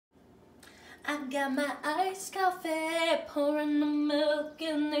I got my iced coffee, pouring the milk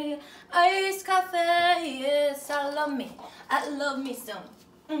in the iced coffee. Yes, I love me some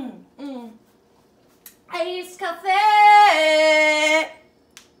iced coffee.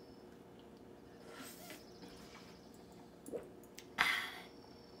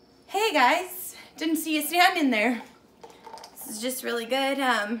 Hey guys, didn't see you standing there. This is just really good.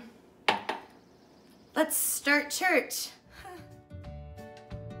 Let's start church.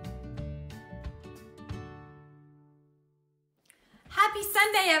 Happy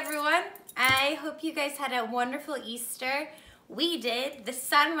Sunday, everyone. I hope you guys had a wonderful Easter. We did. The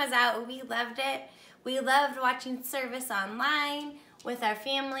sun was out. We loved it. We loved watching service online with our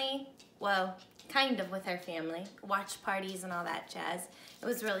family. Well, kind of with our family. Watch parties and all that jazz. It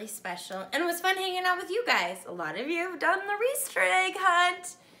was really special. And it was fun hanging out with you guys. A lot of you have done the Easter egg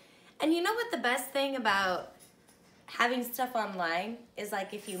hunt. And you know what the best thing about having stuff online is,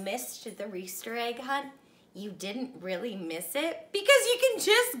 like, if you missed the Easter egg hunt, you didn't really miss it because you can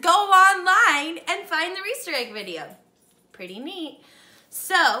just go online and find the Easter egg video. Pretty neat.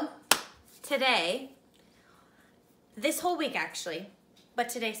 So today, this whole week actually, but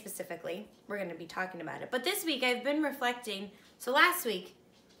today specifically, we're going to be talking about it. But this week I've been reflecting. So last week,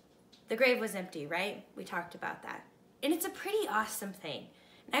 the grave was empty, right? We talked about that. And it's a pretty awesome thing.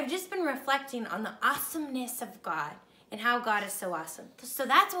 And I've just been reflecting on the awesomeness of God and how God is so awesome. So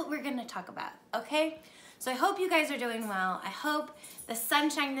that's what we're going to talk about, okay? So I hope you guys are doing well. I hope the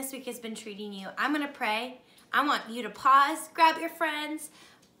sunshine this week has been treating you. I'm going to pray. I want you to pause, grab your friends,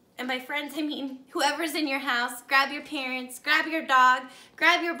 and by friends I mean whoever's in your house. Grab your parents, grab your dog,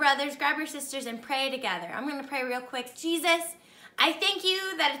 grab your brothers, grab your sisters, and pray together. I'm going to pray real quick. Jesus, I thank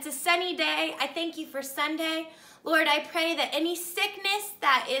you that it's a sunny day. I thank you for Sunday. Lord, I pray that any sickness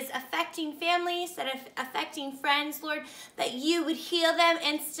that is affecting families, that is affecting friends, Lord, that you would heal them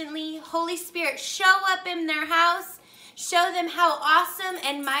instantly. Holy Spirit, show up in their house. Show them how awesome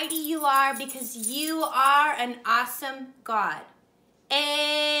and mighty you are, because you are an awesome God.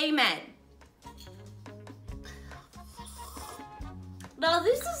 Amen. Now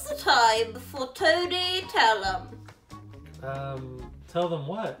this is the time for Tony tell them. Tell them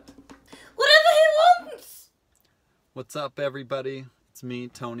what? Whatever he wants. What's up, everybody? It's me,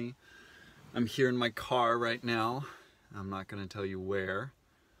 Tony. I'm here in my car right now. I'm not going to tell you where,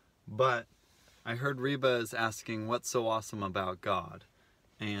 but I heard Reba is asking what's so awesome about God,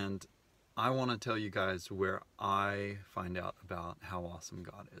 and I want to tell you guys where I find out about how awesome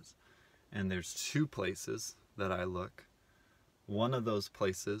God is. And there's two places that I look. One of those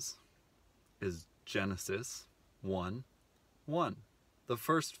places is Genesis 1:1. The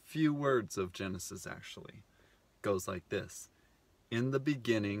first few words of Genesis actually goes like this: in the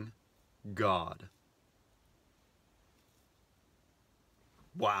beginning, God.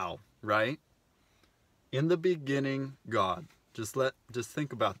 Wow, right? In the beginning, God. Just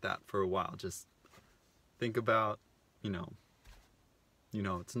think about that for a while. Just think about, you know,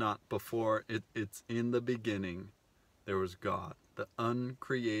 it's not before, it's in the beginning there was God, the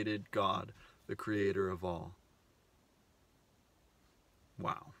uncreated God, the creator of all.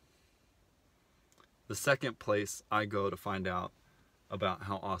 Wow. The second place I go to find out about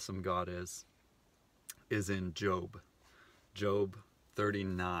how awesome God is in Job. Job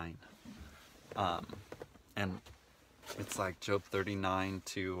 39. And it's like Job 39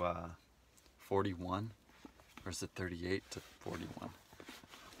 to 41. Or is it 38 to 41?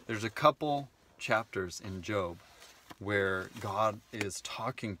 There's a couple chapters in Job where God is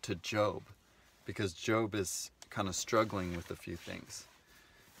talking to Job because Job is kind of struggling with a few things.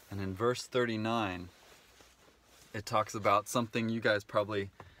 And in verse 39, it talks about something you guys probably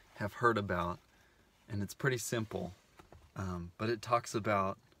have heard about, and it's pretty simple, but it talks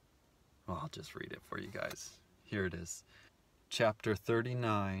about, well, I'll just read it for you guys. Here it is. Chapter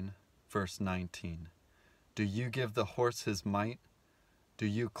 39, verse 19. Do you give the horse his might? Do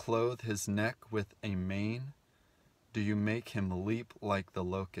you clothe his neck with a mane? Do you make him leap like the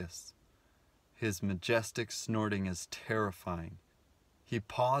locust? His majestic snorting is terrifying. He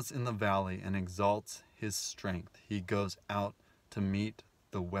paws in the valley and exalts his strength. He goes out to meet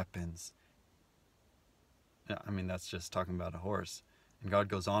the weapons. I mean, that's just talking about a horse. And God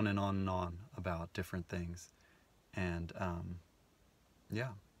goes on and on and on about different things. And yeah,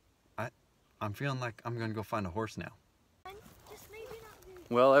 I'm feeling like I'm going to go find a horse now.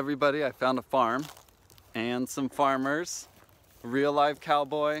 Well, everybody, I found a farm and some farmers. A real live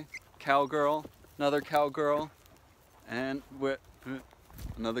cowboy, cowgirl, another cowgirl, and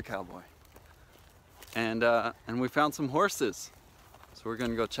another cowboy. And we found some horses. So we're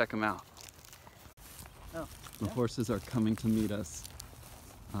gonna go check them out. Oh, the horses are coming to meet us.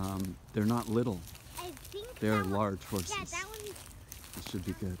 They're not little. I think They're large horses. Yeah, that one. It should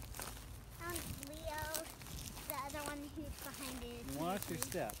be good. That one's Leo. The other one who's behind it. Watch your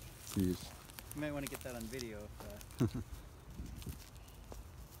step. Jeez. You might want to get that on video. Likes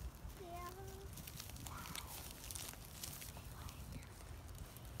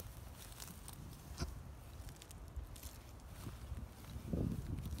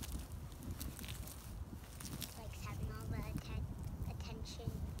having all the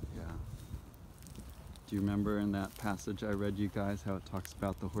attention. Yeah. Do you remember in that passage I read you guys how it talks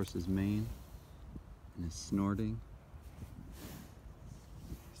about the horse's mane and his snorting?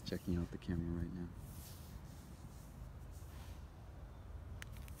 He's checking out the camera right now.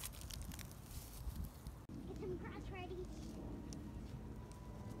 Get some grass ready.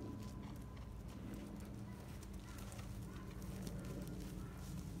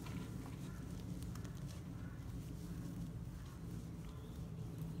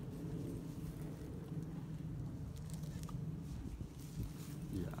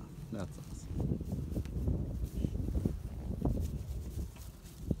 Yeah, that's awesome.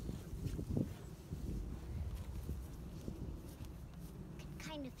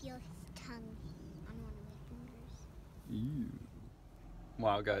 Kind of feel his tongue on one of my fingers. Ew.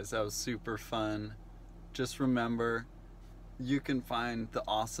 Wow, guys, that was super fun. Just remember, you can find the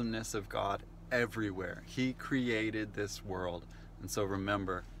awesomeness of God everywhere. He created this world. And so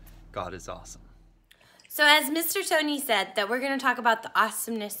remember, God is awesome. So as Mr. Tony said, that we're going to talk about the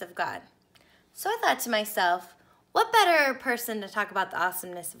awesomeness of God. So I thought to myself, what better person to talk about the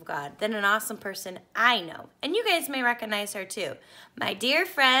awesomeness of God than an awesome person I know? And you guys may recognize her too. My dear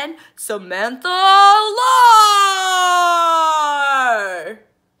friend, Samantha Lar!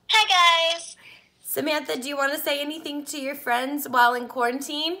 Hi guys. Samantha, do you want to say anything to your friends while in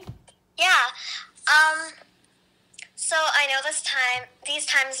quarantine? Yeah. So I know these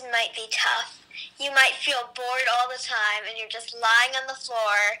times might be tough. You might feel bored all the time and you're just lying on the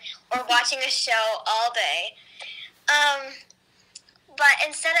floor or watching a show all day. But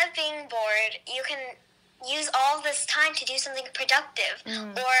instead of being bored, you can use all this time to do something productive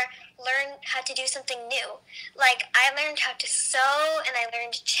or learn how to do something new. Like I learned how to sew and I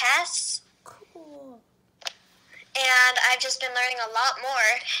learned chess. Cool. And I've just been learning a lot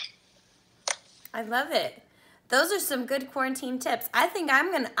more. I love it. Those are some good quarantine tips. I think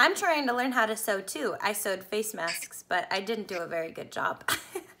I'm trying to learn how to sew too. I sewed face masks, but I didn't do a very good job.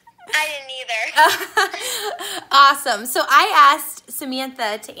 I didn't either. Awesome. So I asked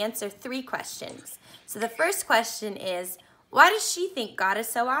Samantha to answer 3 questions. So the first question is, why does she think God is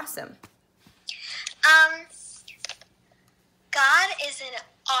so awesome? God is an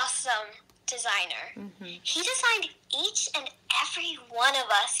awesome designer. He designed each and every one of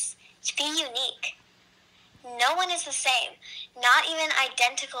us to be unique. No one is the same, not even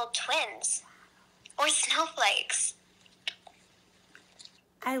identical twins snowflakes.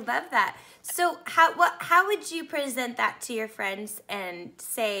 I love that. So how would you present that to your friends and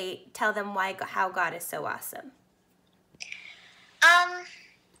tell them how God is so awesome?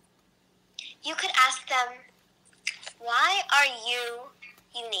 You could ask them, why are you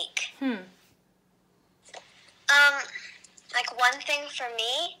unique? Like one thing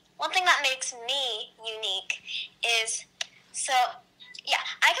that makes me unique is,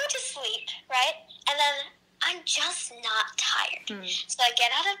 I go to sleep, right? And then I'm just not tired. So I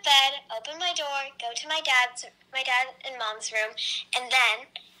get out of bed, open my door, go to my dad and mom's room, and then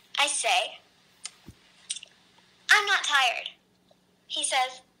I say, I'm not tired. He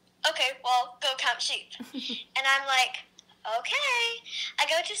says, okay, well, go count sheep. And I'm like, okay. I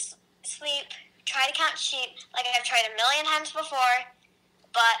go to sleep, try to count sheep like I've tried 1,000,000 times before,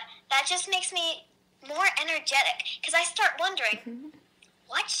 but that just makes me more energetic because I start wondering,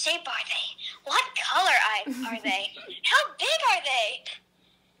 what shape are they? What color are they? How big are they?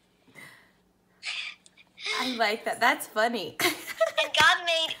 I like that. That's funny. And God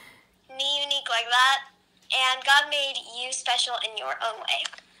made me unique like that, and God made you special in your own way.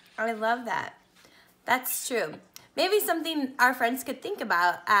 I love that. That's true. Maybe something our friends could think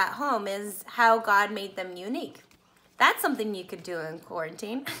about at home is how God made them unique. That's something you could do in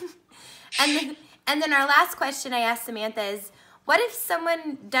quarantine. And then our last question I asked Samantha is, what if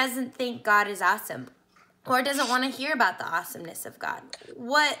someone doesn't think God is awesome or doesn't want to hear about the awesomeness of God?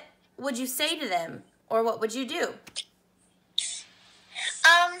 What would you say to them, or what would you do?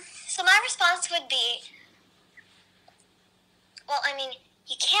 So my response would be,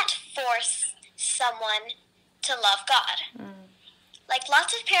 you can't force someone to love God. Like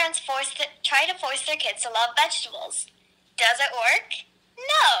lots of parents try to force their kids to love vegetables. Does it work?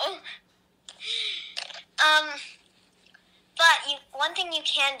 No. But one thing you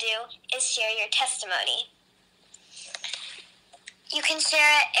can do is share your testimony. You can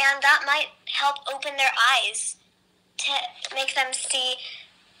share it, and that might help open their eyes to make them see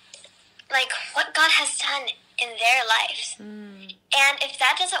like what God has done in their lives. And if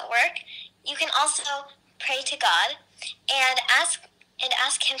that doesn't work, you can also pray to God and ask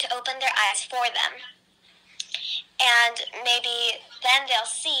him to open their eyes for them. And maybe then they'll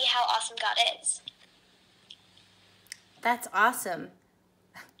see how awesome God is. That's awesome.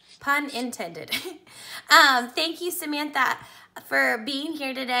 Pun intended. Thank you, Samantha, for being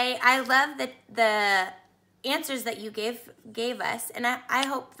here today. I love the answers that you gave us, and I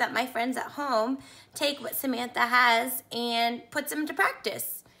hope that my friends at home take what Samantha has and puts them to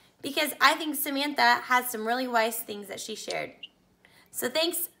practice, because I think Samantha has some really wise things that she shared. So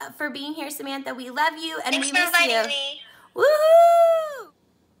thanks for being here, Samantha. We love you, and Thanks we for miss you. inviting me. Woohoo!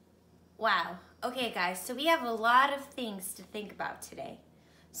 Wow. Okay, guys, so we have a lot of things to think about today.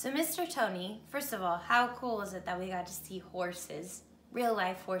 So Mr. Tony, first of all, how cool is it that we got to see horses, real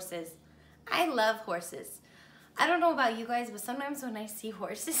life horses? I love horses. I don't know about you guys, but sometimes when I see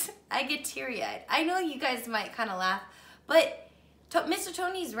horses, I get teary-eyed. I know you guys might kind of laugh, but Mr.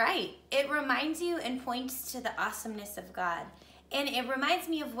 Tony's right. It reminds you and points to the awesomeness of God. And it reminds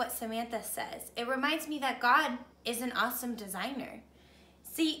me of what Samantha says. It reminds me that God is an awesome designer.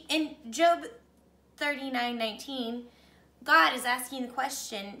 See, in Job 39:19, God is asking the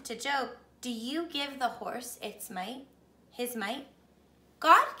question to Job, do you give the horse its might, his might?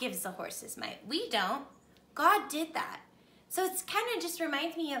 God gives the horse his might. We don't. God did that. So it's kind of just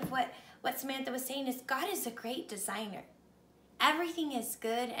reminds me of what Samantha was saying is God is a great designer. Everything is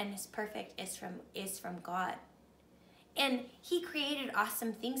good and is perfect is from God. And he created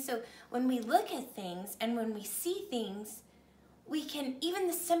awesome things. So when we look at things and when we see things, we can, even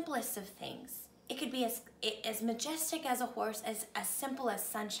the simplest of things, it could be as majestic as a horse, as simple as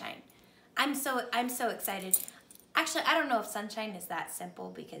sunshine. I'm so excited. Actually, I don't know if sunshine is that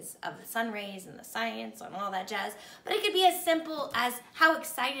simple because of the sun rays and the science and all that jazz, but it could be as simple as how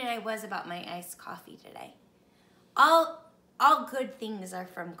excited I was about my iced coffee today. All good things are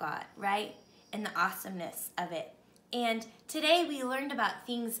from God, right? And the awesomeness of it. And today we learned about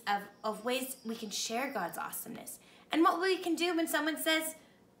things of ways we can share God's awesomeness. And what we can do when someone says,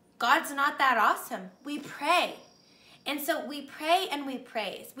 God's not that awesome, we pray. And so we pray and we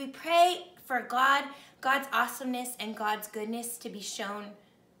praise. We pray for God's awesomeness and God's goodness to be shown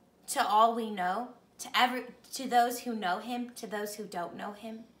to all we know, to those who know him, to those who don't know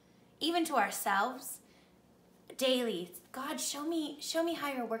him, even to ourselves. Daily, God, show me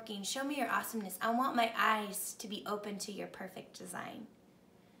how you're working. Show me your awesomeness. I want my eyes to be open to your perfect design.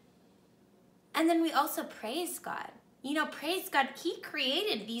 And then we also praise God. You know, praise God. He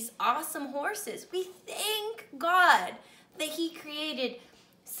created these awesome horses. We thank God that he created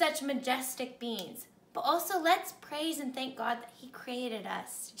such majestic beings. But also let's praise and thank God that he created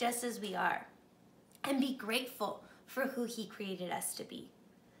us just as we are. And be grateful for who he created us to be.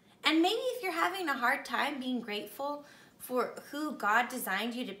 And maybe if you're having a hard time being grateful for who God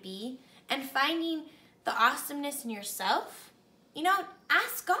designed you to be and finding the awesomeness in yourself, you know,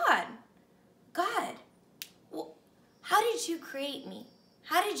 ask God, God, well, how did you create me?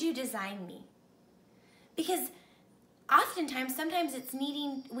 How did you design me? Because sometimes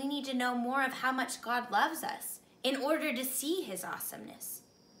we need to know more of how much God loves us in order to see his awesomeness,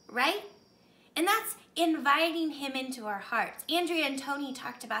 right? And that's inviting him into our hearts. Andrea and Tony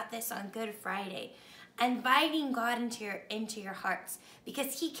talked about this on Good Friday. Inviting God into your hearts,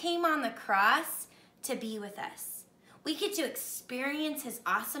 because he came on the cross to be with us. We get to experience his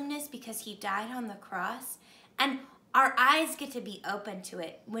awesomeness because he died on the cross, and our eyes get to be open to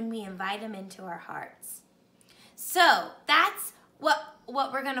it when we invite him into our hearts. So that's what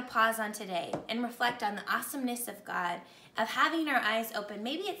we're going to pause on today and reflect on the awesomeness of God, of having our eyes open.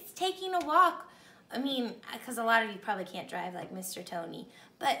 Maybe it's taking a walk. I mean, because a lot of you probably can't drive like Mr. Tony,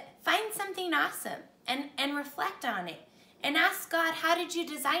 but find something awesome and reflect on it and ask God, how did you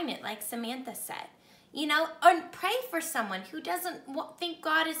design it? Like Samantha said, you know, or pray for someone who doesn't think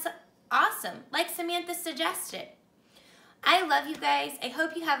God is awesome, like Samantha suggested. I love you guys. I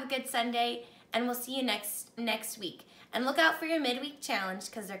hope you have a good Sunday, and we'll see you next week. And look out for your midweek challenge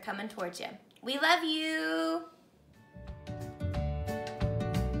because they're coming towards you. We love you.